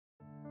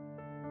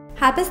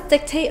Habits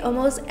dictate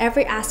almost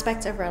every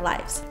aspect of our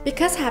lives.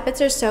 Because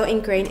habits are so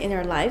ingrained in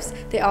our lives,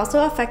 they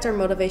also affect our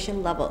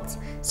motivation levels.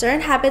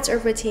 Certain habits or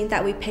routines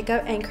that we pick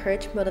up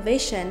encourage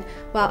motivation,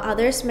 while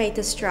others may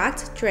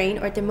distract, drain,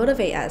 or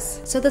demotivate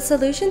us. So the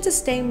solution to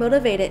staying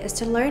motivated is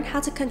to learn how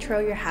to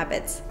control your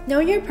habits.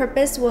 Knowing your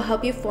purpose will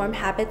help you form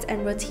habits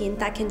and routines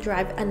that can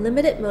drive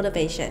unlimited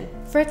motivation.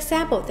 For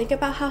example, think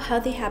about how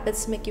healthy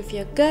habits make you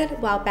feel good,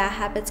 while bad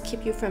habits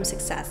keep you from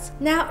success.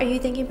 Now, are you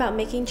thinking about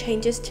making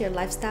changes to your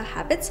lifestyle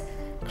habits?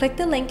 Click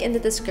the link in the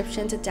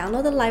description to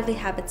download the Lively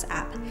Habits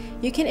app.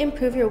 You can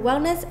improve your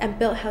wellness and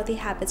build healthy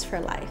habits for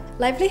life.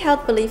 Lively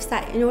Health believes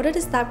that in order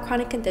to stop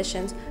chronic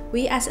conditions,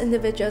 we as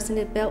individuals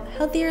need to build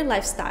healthier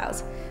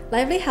lifestyles.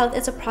 Lively Health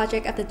is a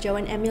project of the Joe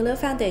Emmy Liu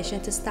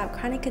Foundation to stop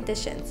chronic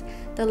conditions.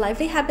 The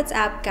Lively Habits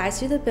app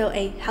guides you to build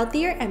a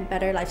healthier and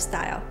better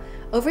lifestyle.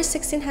 Over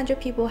 1,600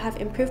 people have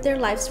improved their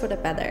lives for the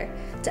better.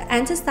 The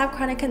end to stop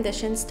chronic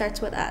conditions starts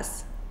with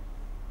us.